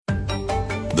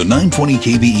The 920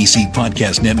 KVEC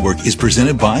Podcast Network is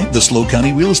presented by the SLO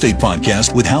County Real Estate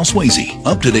Podcast with Hal Swayze.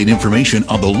 Up-to-date information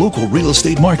on the local real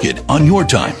estate market on your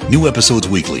time. New episodes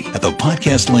weekly at the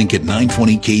podcast link at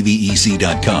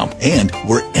 920kvec.com and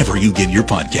wherever you get your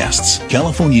podcasts.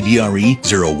 California DRE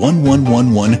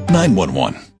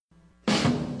 01111-911.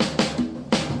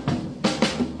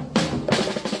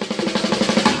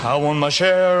 I want my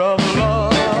share of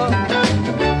love,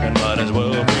 and might as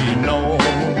well be known.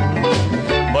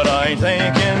 But I ain't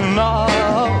thinking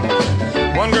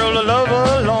of one girl to love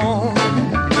alone.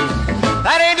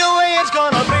 That ain't the way it's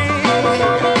gonna be.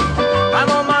 I'm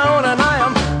on my own and I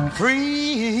am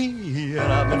free,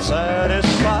 and I've been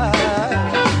satisfied.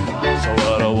 So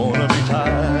I don't wanna be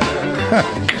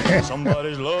tired.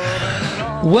 Somebody's loving.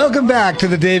 Welcome back to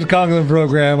the Dave Conklin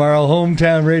program, our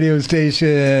hometown radio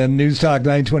station, News Talk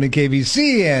 920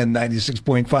 KVC and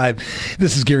 96.5.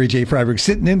 This is Gary J. Freiberg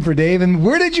sitting in for Dave. And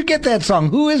where did you get that song?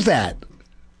 Who is that?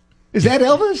 Is that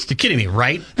Elvis? You're kidding me,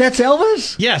 right? That's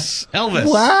Elvis? Yes, Elvis.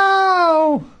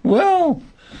 Wow. Well,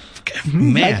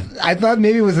 man. I thought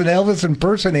maybe it was an Elvis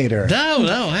impersonator. No,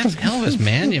 that's Elvis,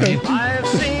 man. You mean, I've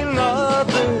seen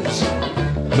others.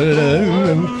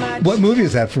 What movie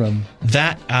is that from?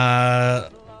 that,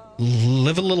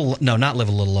 Live a Little, no, not Live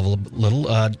a Little,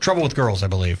 Trouble with Girls, I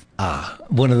believe.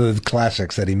 One of the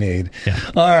classics that he made. Yeah.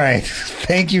 All right.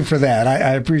 Thank you for that.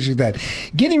 I appreciate that.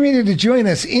 Getting ready to join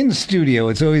us in studio.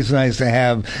 It's always nice to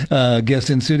have guests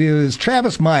in studio is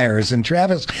Travis Myers. And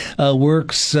Travis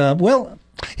works,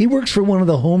 he works for one of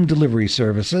the home delivery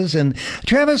services. And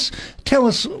Travis, tell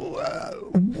us,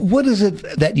 what is it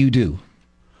that you do?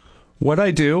 What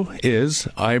I do is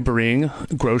I bring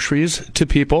groceries to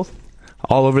people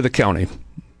all over the county.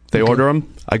 They order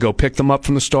them. I go pick them up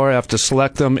from the store. I have to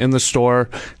select them in the store,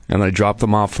 and I drop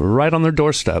them off right on their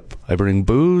doorstep. I bring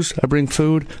booze. I bring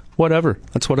food. Whatever.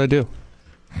 That's what I do.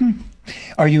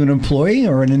 Are you an employee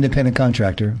or an independent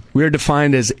contractor? We are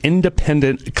defined as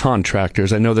independent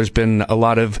contractors. I know there's been a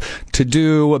lot of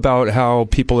to-do about how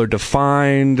people are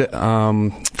defined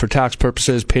for tax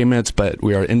purposes, payments, but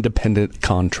we are independent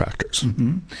contractors.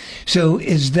 Mm-hmm. So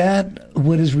is that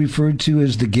what is referred to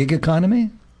as the gig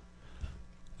economy?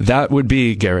 That would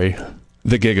be, Gary,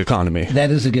 the gig economy.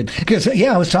 That is a good... Because,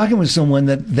 I was talking with someone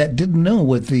that didn't know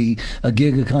what the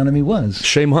gig economy was.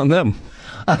 Shame on them.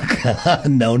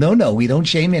 No. We don't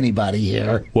shame anybody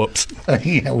here. Whoops.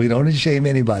 Yeah, we don't shame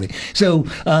anybody. So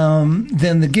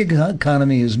then the gig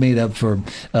economy is made up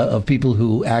of people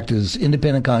who act as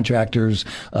independent contractors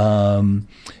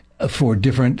for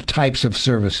different types of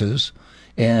services.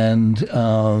 And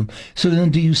so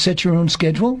then do you set your own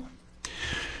schedule?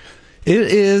 It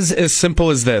is as simple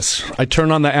as this. I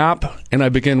turn on the app and I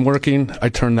begin working. I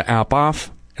turn the app off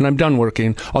and I'm done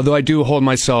working. Although I do hold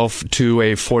myself to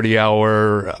a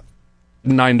 40-hour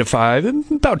 9 to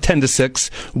 5, about 10 to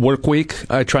 6 work week.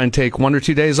 I try and take 1 or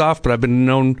 2 days off, but I've been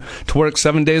known to work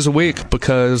 7 days a week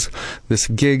because this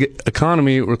gig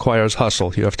economy requires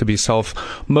hustle. You have to be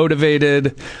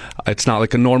self-motivated. It's not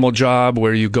like a normal job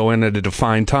where you go in at a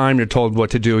defined time, you're told what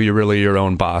to do, you're really your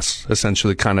own boss,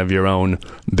 essentially kind of your own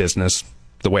business,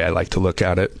 the way I like to look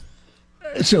at it.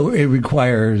 So it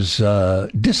requires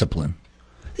discipline.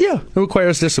 Yeah, it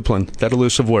requires discipline, that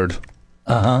elusive word.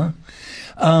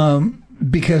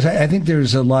 Because I think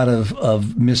there's a lot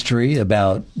of mystery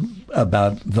about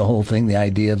the whole thing, the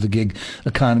idea of the gig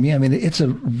economy. I mean, it's a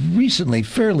recently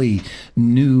fairly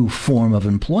new form of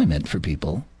employment for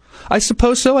people. I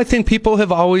suppose so. I think people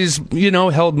have always,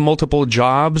 held multiple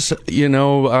jobs.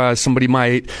 Somebody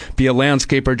might be a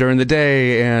landscaper during the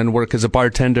day and work as a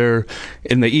bartender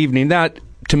in the evening. That,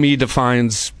 to me,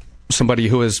 defines somebody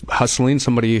who is hustling,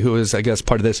 somebody who is, I guess,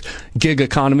 part of this gig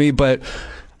economy. But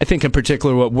I think in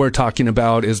particular what we're talking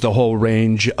about is the whole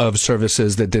range of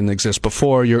services that didn't exist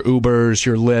before, your Ubers,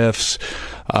 your Lyfts,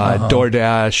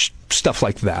 DoorDash, stuff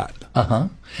like that.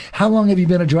 How long have you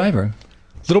been a driver?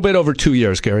 A little bit over 2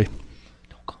 years, Gary.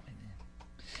 Don't call me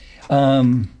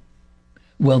that.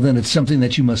 Well, then it's something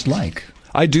that you must like.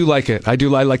 I do like it. I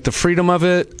like the freedom of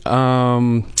it.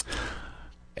 And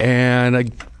I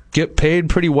get paid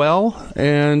pretty well.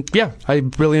 And, yeah, I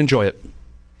really enjoy it.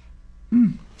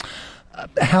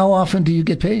 How often do you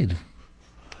get paid?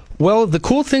 Well, the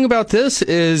cool thing about this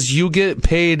is you get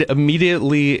paid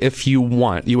immediately if you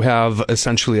want. You have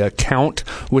essentially a account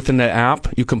within the app.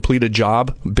 You complete a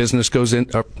job, business goes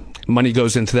in, money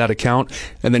goes into that account,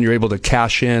 and then you're able to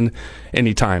cash in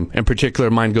anytime. In particular,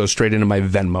 mine goes straight into my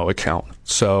Venmo account.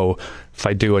 So if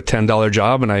I do a $10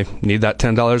 job and I need that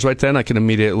 $10 right then, I can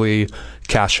immediately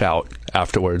cash out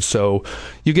afterwards. So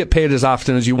you get paid as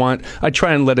often as you want. I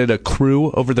try and let it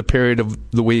accrue over the period of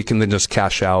the week and then just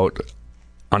cash out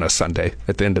on a Sunday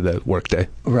at the end of the workday.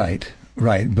 Right.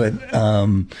 But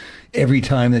every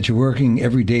time that you're working,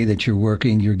 every day that you're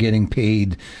working, you're getting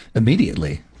paid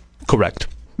immediately. Correct.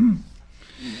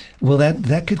 Well,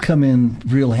 that could come in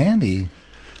real handy.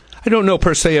 I don't know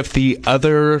per se if the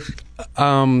other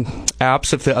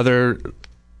apps, if the other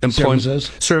employment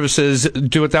services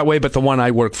do it that way, but the one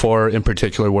I work for in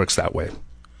particular works that way.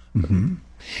 Mm-hmm.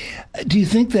 Do you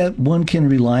think that one can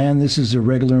rely on this as a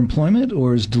regular employment,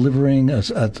 or is delivering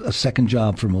a second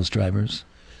job for most drivers?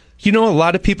 You know, a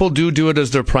lot of people do it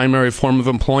as their primary form of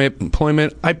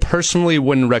employment. I personally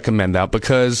wouldn't recommend that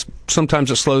because sometimes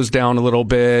it slows down a little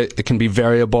bit. It can be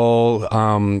variable.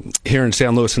 Here in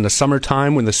San Luis in the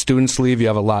summertime, when the students leave, you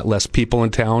have a lot less people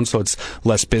in town, so it's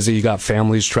less busy. You got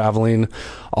families traveling.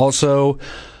 Also,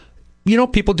 you know,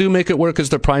 people do make it work as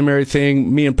their primary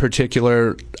thing. Me in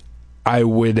particular, I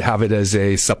would have it as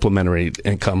a supplementary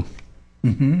income.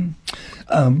 Mm-hmm.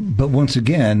 But once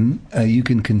again, you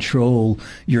can control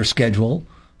your schedule,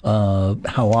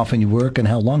 how often you work and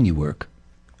how long you work.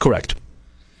 Correct.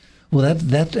 Well,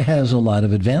 that has a lot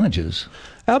of advantages.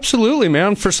 Absolutely,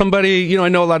 man. For somebody, you know, I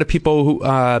know a lot of people who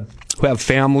have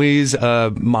families,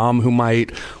 mom who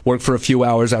might work for a few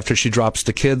hours after she drops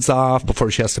the kids off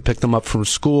before she has to pick them up from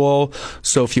school.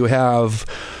 So if you have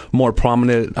more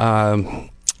prominent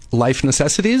life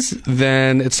necessities,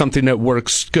 then it's something that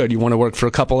works good. You want to work for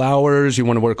a couple hours, you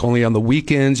want to work only on the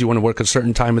weekends, you want to work a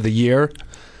certain time of the year,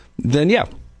 then yeah,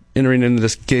 entering into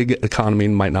this gig economy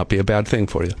might not be a bad thing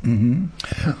for you.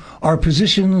 Mm-hmm. Are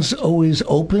positions always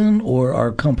open, or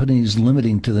are companies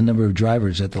limiting to the number of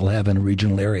drivers that they'll have in a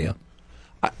regional area?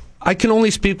 I can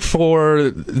only speak for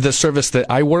the service that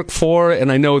I work for,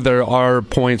 and I know there are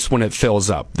points when it fills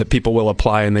up, that people will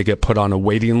apply and they get put on a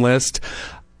waiting list.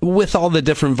 With all the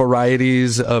different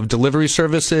varieties of delivery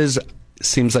services,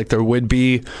 seems like there would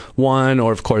be one.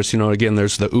 Or, of course, you know, again,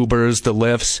 there's the Ubers, the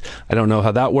Lyfts. I don't know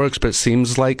how that works, but it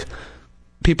seems like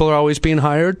people are always being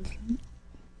hired.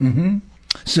 Mm-hmm.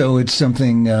 So it's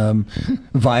something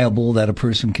viable that a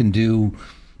person can do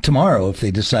tomorrow if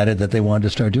they decided that they wanted to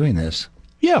start doing this.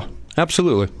 Yeah,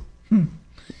 absolutely.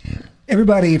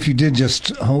 Everybody, if you did just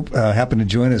happen to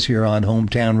join us here on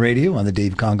Hometown Radio on the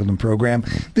Dave Congleton program,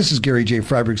 this is Gary J.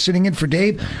 Freiberg sitting in for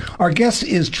Dave. Our guest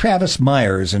is Travis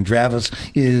Myers, and Travis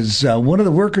is one of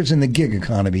the workers in the gig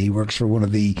economy. He works for one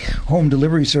of the home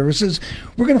delivery services.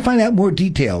 We're going to find out more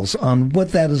details on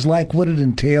what that is like, what it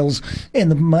entails,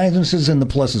 and the minuses and the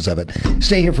pluses of it.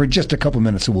 Stay here for just a couple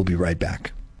minutes, and we'll be right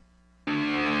back.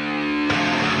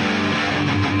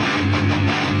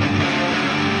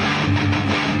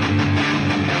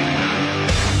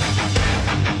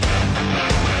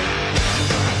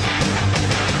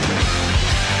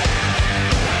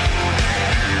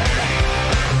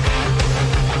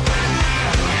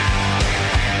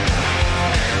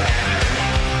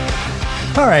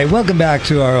 All right, welcome back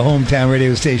to our hometown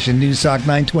radio station, News Talk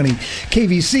 920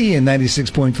 KVC and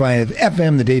 96.5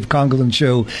 FM, the Dave Congleton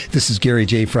Show. This is Gary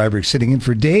J. Freiberg sitting in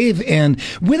for Dave, and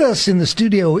with us in the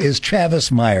studio is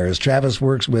Travis Myers. Travis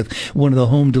works with one of the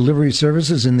home delivery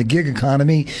services in the gig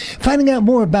economy. Finding out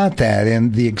more about that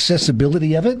and the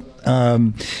accessibility of it,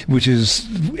 which is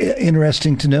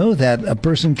interesting to know that a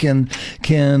person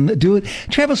can do it.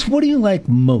 Travis, what do you like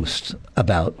most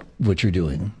about what you're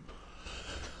doing?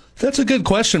 That's a good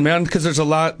question, man, because there's a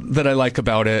lot that I like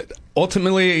about it.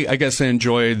 Ultimately, I guess I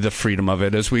enjoy the freedom of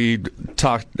it. As we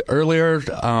talked earlier,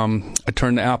 I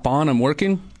turn the app on, I'm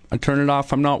working. I turn it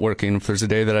off, I'm not working. If there's a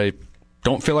day that I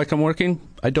don't feel like I'm working,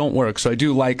 I don't work. So I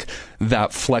do like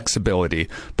that flexibility.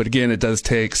 But again, it does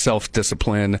take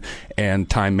self-discipline and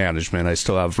time management. I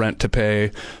still have rent to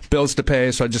pay, bills to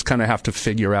pay, so I just kind of have to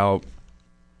figure out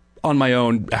on my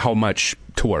own how much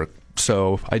to work.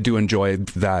 So I do enjoy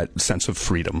that sense of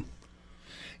freedom.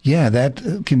 Yeah,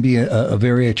 that can be a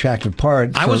very attractive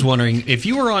part. I was wondering if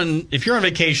you're on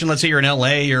vacation, let's say you're in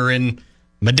LA, you're in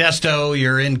Modesto,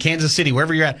 you're in Kansas City,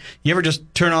 wherever you're at, you ever just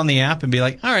turn on the app and be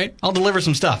like, all right, I'll deliver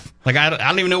some stuff. Like, I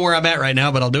don't even know where I'm at right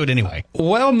now, but I'll do it anyway.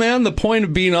 Well, man, the point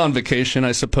of being on vacation,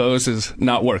 I suppose, is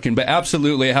not working. But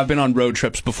absolutely, I have been on road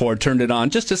trips before, turned it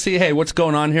on just to see, hey, what's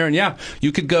going on here? And yeah,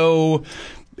 you could go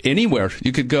anywhere.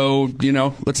 You could go, you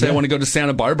know, let's say I want to go to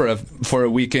Santa Barbara for a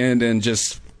weekend and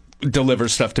just deliver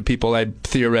stuff to people. I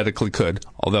theoretically could,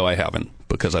 although I haven't,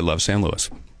 because I love San Luis.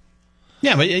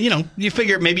 Yeah, but you know, you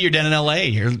figure maybe you're down in L.A.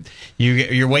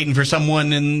 You're waiting for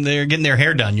someone and they're getting their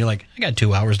hair done. You're like, I got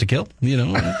 2 hours to kill. You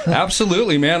know,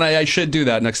 absolutely, man. I should do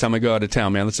that next time I go out of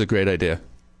town, man. That's a great idea.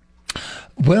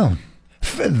 Well,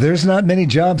 there's not many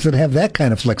jobs that have that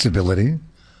kind of flexibility.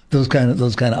 those kind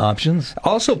of options.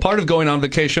 Also, part of going on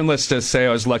vacation, let's just say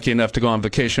I was lucky enough to go on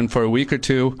vacation for a week or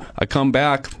two. I come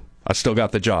back, I still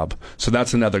got the job. So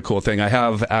that's another cool thing. I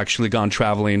have actually gone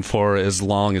traveling for as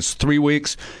long as 3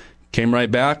 weeks. Came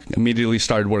right back, immediately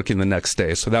started working the next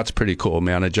day. So that's pretty cool,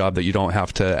 man. A job that you don't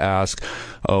have to ask,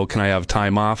 oh, can I have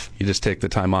time off? You just take the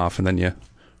time off and then you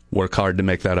work hard to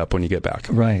make that up when you get back.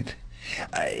 Right.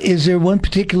 Is there one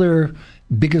particular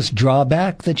biggest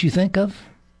drawback that you think of?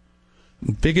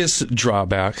 Biggest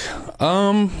drawback?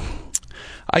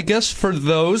 I guess for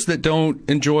those that don't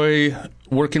enjoy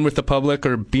working with the public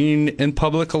or being in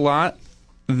public a lot,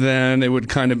 then it would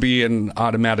kind of be an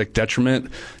automatic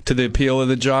detriment to the appeal of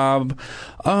the job.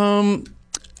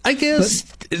 I guess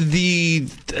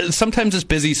sometimes it's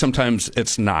busy, sometimes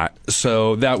it's not.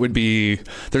 So that would be,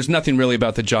 there's nothing really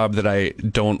about the job that I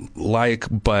don't like,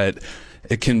 but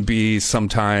it can be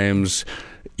sometimes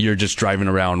you're just driving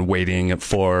around waiting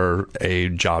for a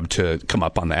job to come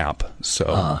up on the app.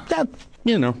 So that,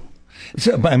 you know.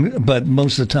 So, but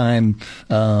most of the time,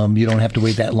 you don't have to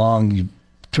wait that long. You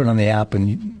turn on the app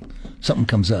and something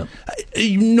comes up.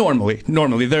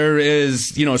 Normally there is,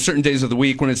 certain days of the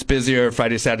week when it's busier.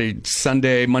 Friday, Saturday,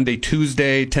 Sunday, Monday,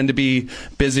 Tuesday tend to be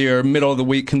busier. Middle of the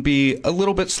week can be a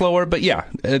little bit slower, but yeah,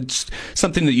 it's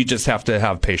something that you just have to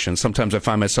have patience. Sometimes I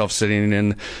find myself sitting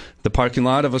in the parking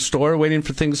lot of a store waiting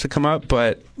for things to come up,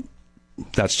 but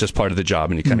that's just part of the job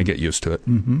and you kind of get used to it.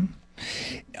 Mm-hmm.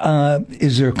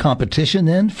 Is there competition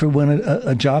then for when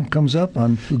a job comes up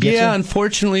on who gets it?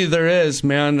 Unfortunately there is,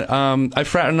 man. I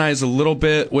fraternize a little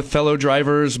bit with fellow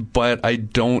drivers, but I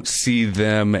don't see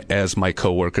them as my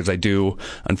coworkers. I do,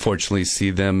 unfortunately,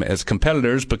 see them as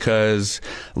competitors because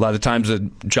a lot of times a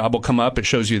job will come up, it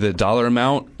shows you the dollar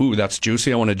amount. Ooh, that's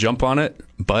juicy, I want to jump on it.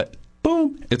 But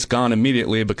boom, it's gone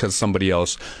immediately because somebody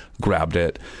else grabbed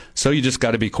it. So you just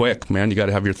got to be quick, man. You got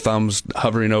to have your thumbs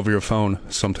hovering over your phone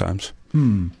sometimes.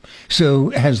 So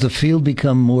has the field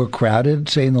become more crowded,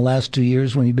 say, in the last 2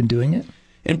 years when you've been doing it?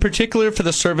 In particular for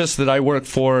the service that I work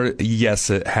for, yes,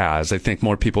 it has. I think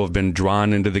more people have been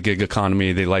drawn into the gig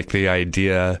economy. They like the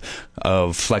idea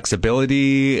of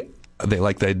flexibility. They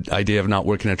like the idea of not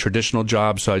working a traditional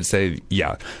job. So I'd say,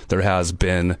 yeah, there has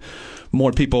been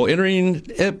more people entering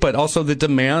it, but also the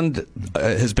demand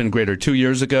has been greater. 2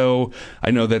 years ago,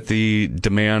 I know that the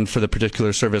demand for the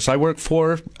particular service I work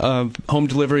for, home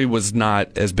delivery, was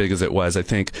not as big as it was. I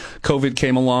think COVID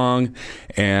came along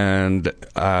and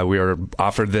we were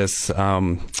offered this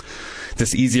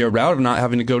easier route of not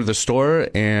having to go to the store,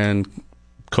 and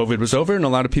COVID was over and a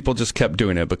lot of people just kept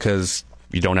doing it because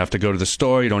you don't have to go to the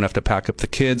store. You don't have to pack up the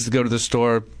kids to go to the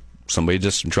store. Somebody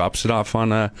just drops it off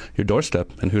on your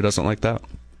doorstep, and who doesn't like that?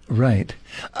 Right.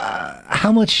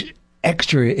 How much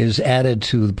extra is added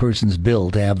to the person's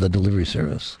bill to have the delivery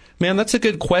service? Man, that's a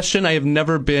good question. I have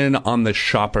never been on the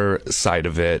shopper side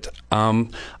of it.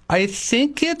 I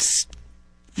think it's,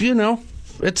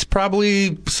 it's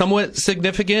probably somewhat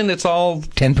significant. It's all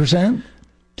 10%?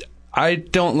 I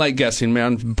don't like guessing,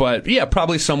 man, but yeah,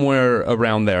 probably somewhere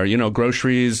around there.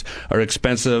 Groceries are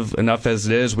expensive enough as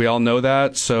it is. We all know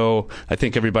that. So I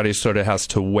think everybody sort of has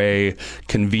to weigh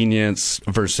convenience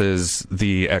versus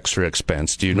the extra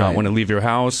expense. Do you not want to leave your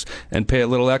house and pay a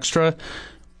little extra?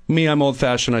 Me, I'm old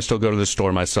fashioned. I still go to the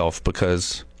store myself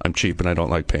because I'm cheap and I don't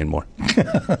like paying more.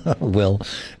 Well,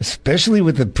 especially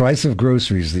with the price of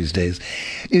groceries these days.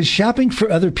 Is shopping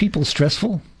for other people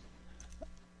stressful?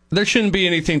 There shouldn't be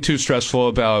anything too stressful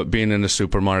about being in a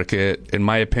supermarket, in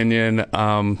my opinion.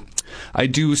 I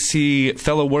do see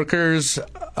fellow workers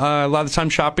a lot of the time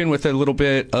shopping with a little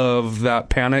bit of that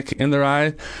panic in their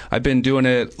eye. I've been doing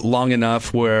it long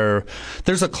enough where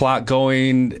there's a clock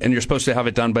going and you're supposed to have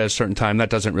it done by a certain time. That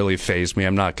doesn't really faze me.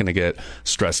 I'm not going to get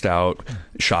stressed out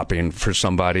shopping for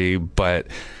somebody, but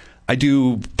I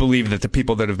do believe that the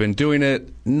people that have been doing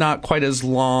it not quite as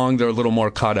long, they're a little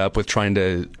more caught up with trying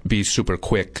to be super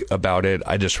quick about it.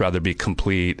 I just rather be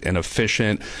complete and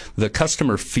efficient. The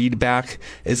customer feedback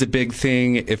is a big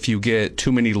thing. If you get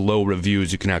too many low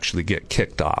reviews, you can actually get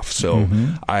kicked off. So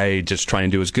I just try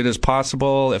and do as good as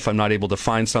possible. If I'm not able to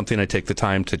find something, I take the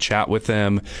time to chat with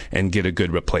them and get a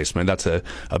good replacement. That's a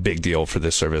big deal for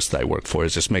this service that I work for,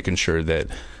 is just making sure that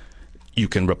you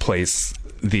can replace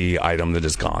the item that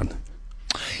is gone.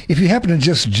 If you happen to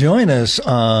just join us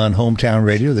on Hometown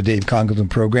Radio, the Dave Congleton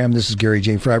program, this is Gary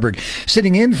J. Freiberg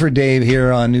sitting in for Dave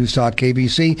here on News Talk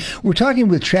KBC. We're talking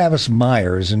with Travis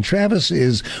Myers, and Travis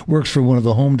works for one of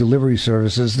the home delivery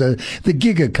services, the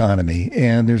gig economy,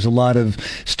 and there's a lot of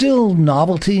still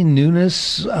novelty,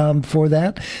 newness for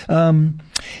that.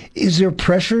 Is there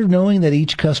pressure knowing that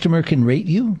each customer can rate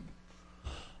you?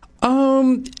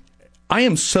 I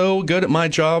am so good at my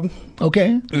job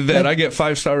that I get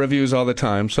 5-star reviews all the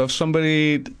time. So if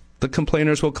the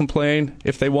complainers will complain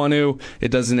if they want to. It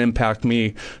doesn't impact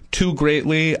me too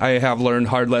greatly. I have learned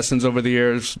hard lessons over the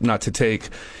years not to take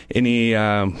any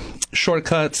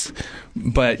shortcuts,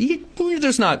 but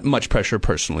there's not much pressure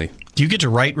personally. Do you get to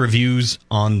write reviews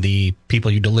on the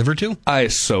people you deliver to? I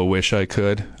so wish I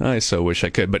could.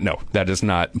 But no, that is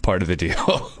not part of the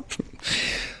deal.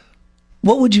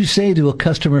 What would you say to a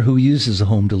customer who uses a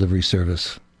home delivery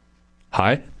service?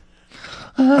 Hi.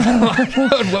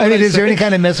 I mean, is there any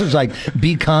kind of message like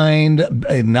be kind,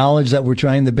 acknowledge that we're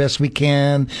trying the best we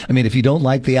can? I mean, if you don't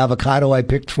like the avocado I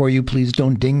picked for you, please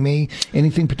don't ding me.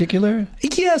 Anything particular?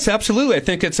 Yes, absolutely. I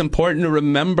think it's important to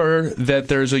remember that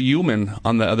there's a human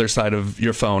on the other side of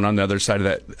your phone, on the other side of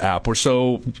that app. We're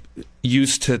so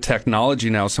used to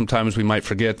technology now, sometimes we might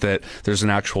forget that there's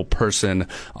an actual person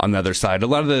on the other side. A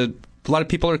lot of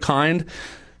people are kind.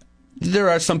 There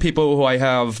are some people who I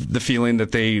have the feeling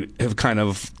that they have kind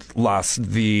of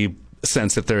lost the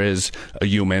sense that there is a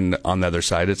human on the other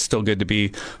side. It's still good to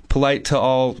be polite to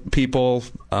all people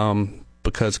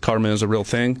because karma is a real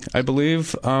thing, I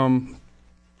believe. So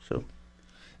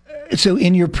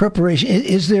in your preparation,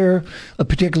 is there a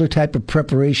particular type of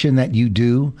preparation that you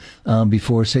do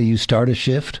before, say, you start a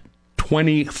shift?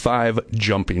 25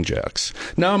 jumping jacks.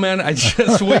 No, man, I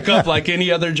just wake up like any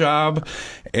other job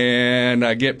and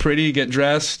I get pretty, get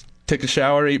dressed, take a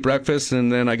shower, eat breakfast,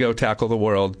 and then I go tackle the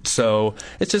world. So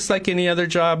it's just like any other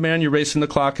job, man. You're racing the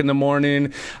clock in the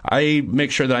morning. I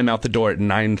make sure that I'm out the door at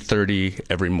 9:30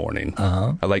 every morning.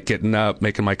 I like getting up,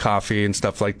 making my coffee and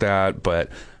stuff like that, but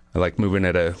I like moving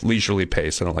at a leisurely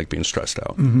pace. I don't like being stressed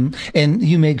out. Mm-hmm. And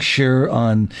you make sure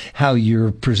on how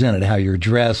you're presented, how you're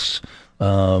dressed,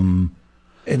 and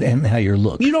how you're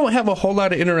looked. You don't have a whole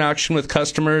lot of interaction with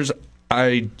customers.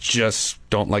 I just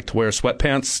don't like to wear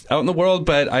sweatpants out in the world,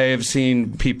 but I have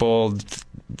seen people,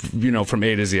 from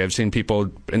A to Z. I've seen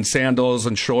people in sandals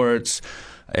and shorts,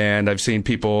 and I've seen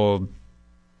people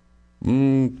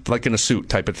like in a suit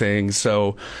type of thing.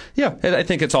 So, yeah, I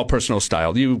think it's all personal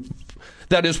style.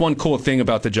 That is one cool thing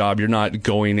about the job. You're not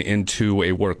going into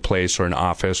a workplace or an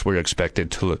office where you're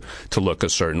expected to look a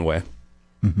certain way.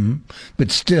 Mm-hmm. But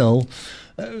still,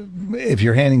 if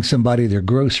you're handing somebody their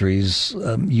groceries,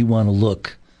 you want to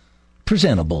look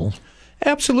presentable.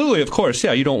 Absolutely, of course.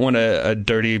 Yeah, you don't want a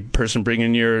dirty person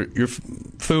bringing your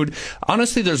food.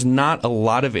 Honestly, there's not a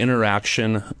lot of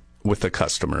interaction with the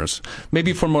customers.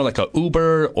 Maybe for more like a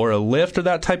Uber or a Lyft or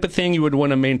that type of thing, you would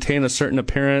want to maintain a certain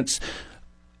appearance.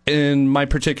 In my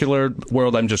particular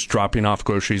world, I'm just dropping off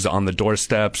groceries on the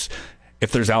doorsteps.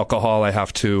 If there's alcohol, I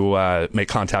have to make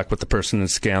contact with the person and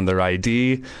scan their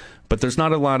ID. But there's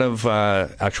not a lot of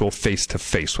actual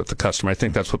face-to-face with the customer. I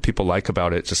think that's what people like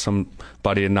about it. Just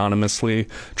somebody anonymously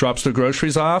drops their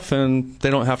groceries off, and they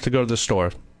don't have to go to the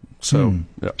store. So,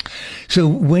 yeah. So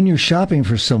when you're shopping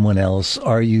for someone else,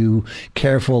 are you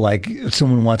careful, like if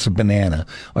someone wants a banana,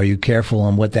 are you careful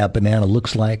on what that banana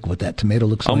looks like, what that tomato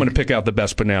looks like? I'm going to pick out the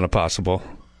best banana possible.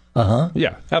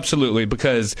 Yeah, absolutely,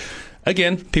 because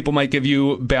again, people might give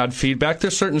you bad feedback.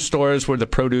 There's certain stores where the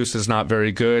produce is not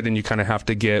very good, and you kind of have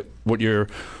to get what you're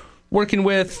working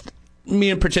with. Me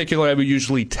in particular, I would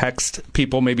usually text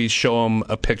people, maybe show them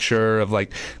a picture of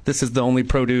like, this is the only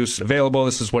produce available.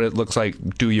 This is what it looks like.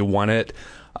 Do you want it?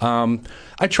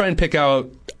 I try and pick out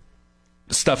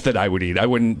stuff that I would eat. I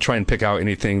wouldn't try and pick out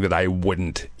anything that I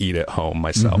wouldn't eat at home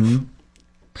myself. Mm-hmm.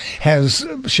 Has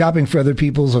shopping for other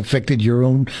people's affected your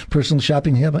own personal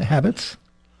shopping habits?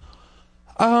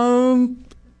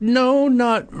 No,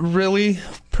 not really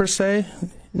per se.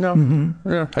 No. Mm-hmm.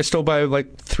 Yeah, I still buy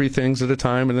like 3 things at a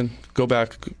time and then go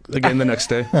back again the next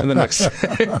day and the next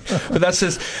day. But that's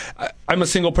just, I'm a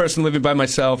single person living by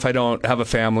myself. I don't have a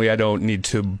family. I don't need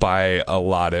to buy a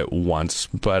lot at once.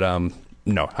 But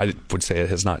no, I would say it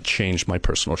has not changed my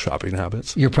personal shopping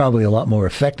habits. You're probably a lot more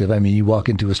effective. I mean, you walk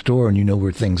into a store and you know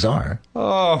where things are.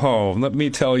 Oh, let me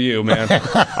tell you, man.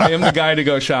 I am the guy to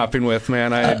go shopping with,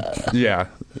 man. Yeah.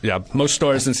 Most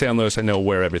stores in San Luis, I know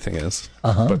where everything is.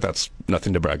 But that's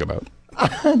nothing to brag about.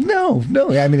 No.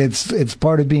 I mean, it's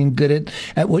part of being good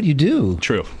at what you do.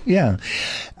 True. Yeah.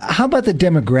 How about the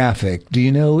demographic? Do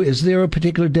you know, is there a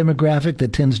particular demographic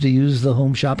that tends to use the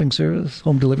home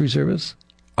delivery service?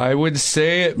 I would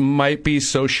say it might be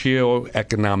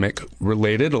socioeconomic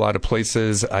related. A lot of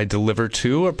places I deliver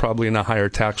to are probably in a higher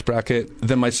tax bracket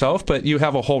than myself, but you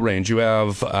have a whole range. You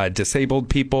have disabled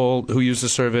people who use the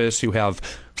service. You have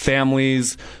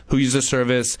families who use the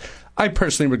service. I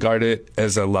personally regard it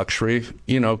as a luxury,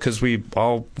 because we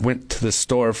all went to the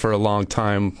store for a long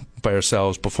time by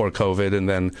ourselves before COVID, and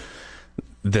then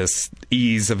this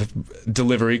ease of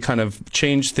delivery kind of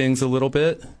changed things a little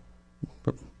bit.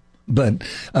 But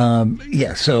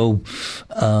so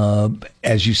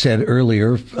as you said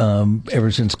earlier,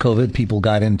 ever since COVID, people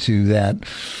got into that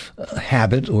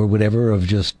habit or whatever of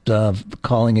just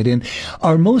calling it in.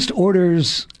 Are most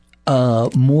orders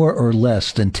more or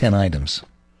less than 10 items?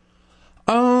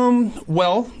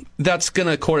 Well, that's going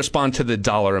to correspond to the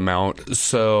dollar amount.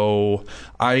 So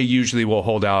I usually will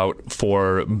hold out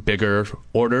for bigger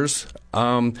orders.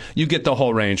 You get the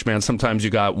whole range, man. Sometimes you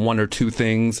got one or two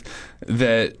things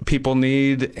that people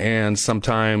need, and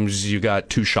sometimes you got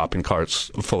 2 shopping carts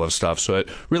full of stuff. So it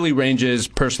really ranges.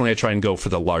 Personally, I try and go for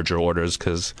the larger orders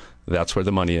because that's where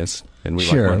the money is, and we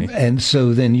like money. And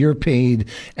so then you're paid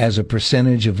as a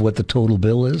percentage of what the total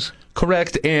bill is?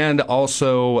 Correct, and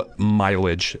also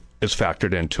mileage is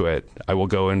factored into it. I will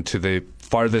go into the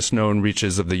farthest known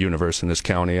reaches of the universe in this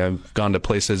county. I've gone to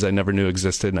places I never knew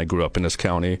existed, and I grew up in this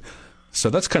county. So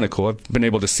that's kind of cool. I've been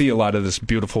able to see a lot of this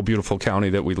beautiful, beautiful county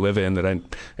that we live in,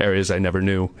 areas I never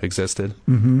knew existed.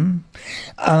 Mm-hmm.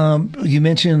 You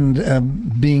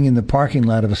mentioned being in the parking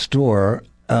lot of a store.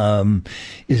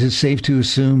 Is it safe to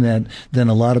assume that then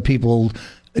a lot of people,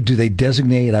 do they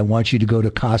designate, I want you to go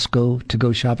to Costco to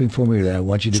go shopping for me, or I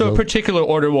want you to go? So a particular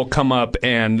order will come up,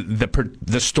 and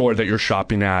the store that you're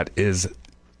shopping at is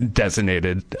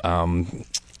designated.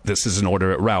 This is an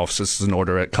order at Ralph's. This is an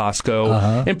order at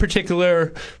Costco. In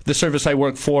particular, the service I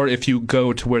work for, if you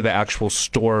go to where the actual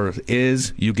store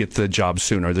is, you get the job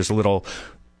sooner. There's a little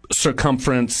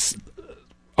circumference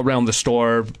around the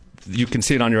store. You can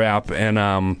see it on your app,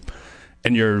 and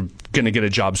you're going to get a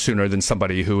job sooner than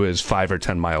somebody who is 5 or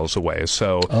 10 miles away.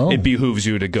 So it behooves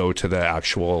you to go to the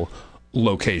actual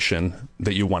location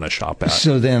that you want to shop at.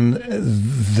 So then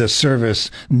the service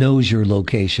knows your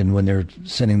location when they're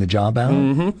sending the job out?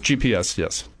 Mm-hmm. GPS,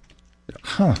 yes.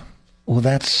 Huh.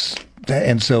 Well,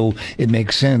 and so it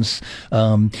makes sense.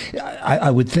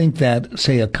 I would think that,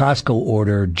 say, a Costco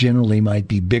order generally might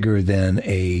be bigger than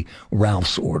a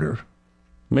Ralph's order.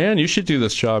 Man, you should do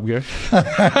this job, Gary.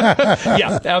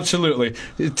 Yeah, absolutely.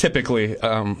 Typically,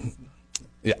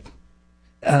 yeah.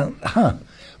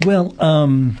 Well,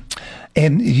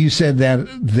 and you said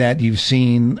that you've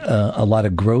seen a lot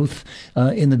of growth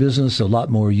in the business, a lot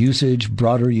more usage,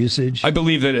 broader usage. I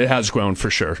believe that it has grown for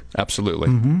sure. Absolutely.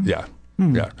 Mm-hmm. Yeah.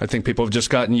 Mm. Yeah. I think people have just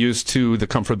gotten used to the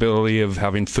comfortability of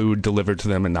having food delivered to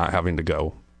them and not having to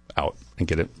go out and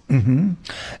get it.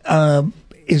 Mm-hmm.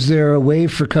 Is there a way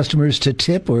for customers to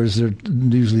tip, or is there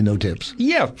usually no tips?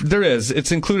 Yeah, there is.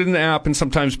 It's included in the app, and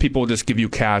sometimes people will just give you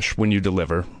cash when you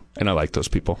deliver. And I like those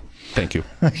people. Thank you.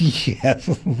 Yes.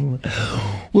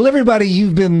 Well, everybody,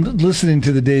 you've been listening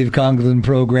to the Dave Conglin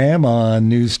program on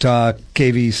News Talk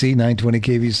KVC, 920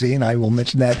 KVC, and I will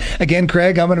mention that again,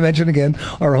 Craig. I'm going to mention again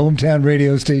our hometown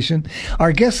radio station.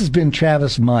 Our guest has been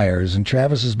Travis Myers, and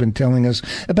Travis has been telling us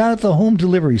about the home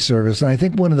delivery service. And I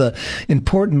think one of the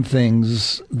important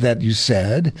things that you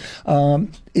said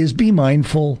is be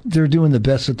mindful. They're doing the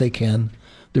best that they can.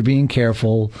 They're being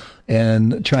careful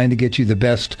and trying to get you the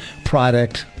best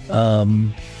product.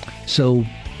 So,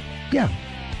 yeah,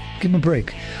 give them a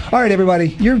break. All right, everybody.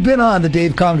 You've been on the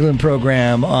Dave Conglin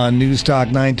program on News Talk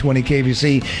 920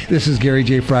 KVC. This is Gary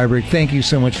J. Freiberg. Thank you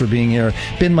so much for being here.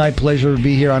 Been my pleasure to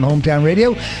be here on Hometown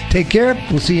Radio. Take care.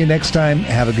 We'll see you next time.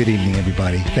 Have a good evening,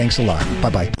 everybody. Thanks a lot.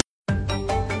 Bye-bye.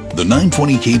 The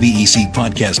 920 KVEC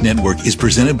Podcast Network is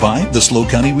presented by the SLO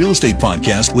County Real Estate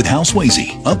Podcast with Hal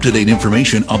Swayze. Up-to-date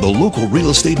information on the local real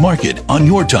estate market on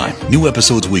your time. New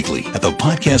episodes weekly at the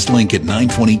podcast link at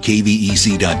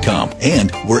 920kvec.com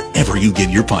and wherever you get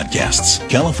your podcasts.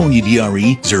 California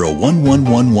DRE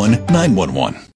 01111 911.